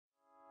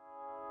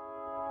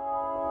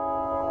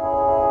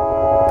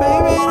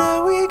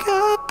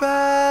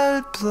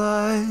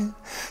blood.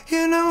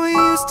 You know we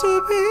used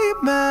to be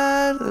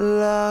mad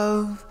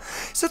love,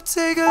 so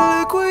take a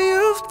look what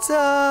you've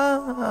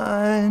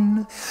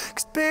done.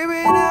 Cause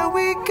baby, now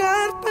we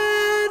got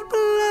bad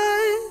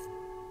blood.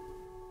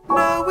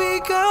 Now we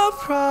got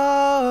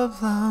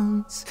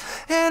problems,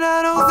 and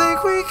I don't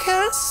think we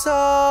can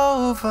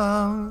solve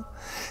them.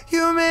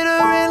 You made a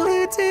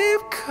really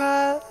deep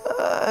cut,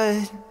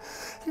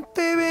 and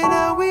baby,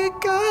 now we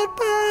got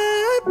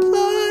bad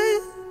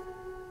blood.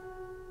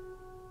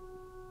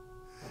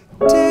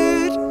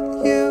 Did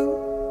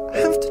you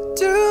have to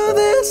do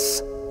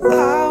this?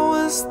 I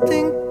was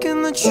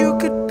thinking that you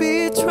could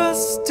be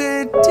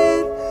trusted.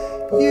 Did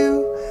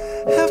you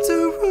have to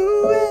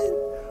ruin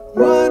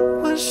what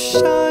was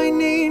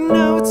shiny?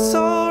 Now it's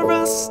all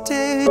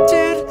rusted.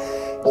 Did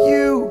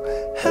you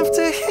have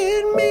to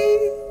hit me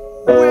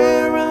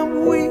where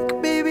I'm weak?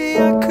 Maybe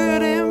I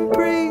couldn't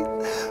breathe.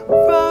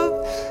 Rub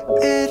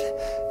it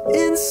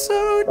in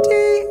so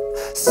deep,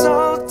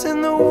 salt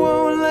in the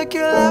wound like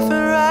you're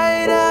laughing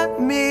right at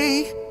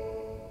me.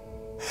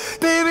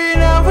 Baby,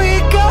 now we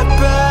got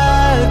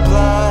bad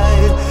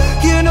blood.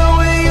 You know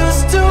we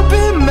used to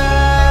be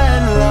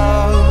mad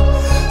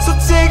love, so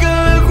take a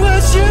look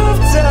what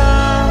you've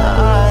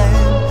done.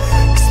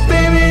 Cause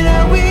baby,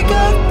 now we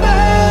got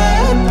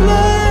bad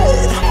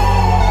blood.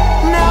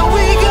 Now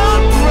we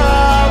got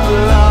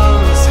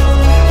problems,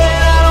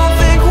 and I don't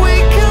think we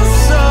can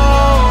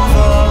solve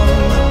them.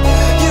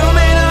 You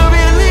made a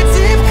really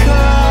deep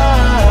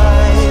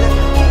cut,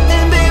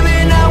 and baby,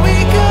 now we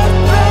got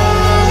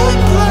bad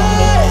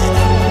blood.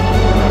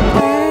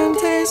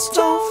 Band-Aids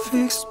don't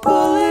fix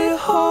bullet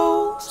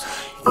holes.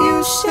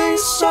 You say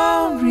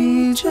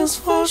sorry just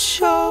for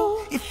show.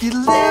 If you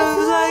live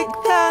like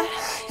that,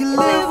 you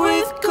live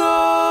with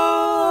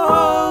ghosts.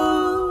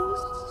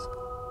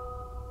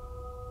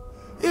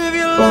 If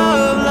you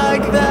love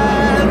like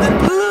that, then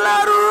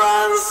blood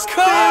runs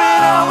cold. Baby,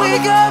 now we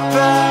got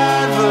bad.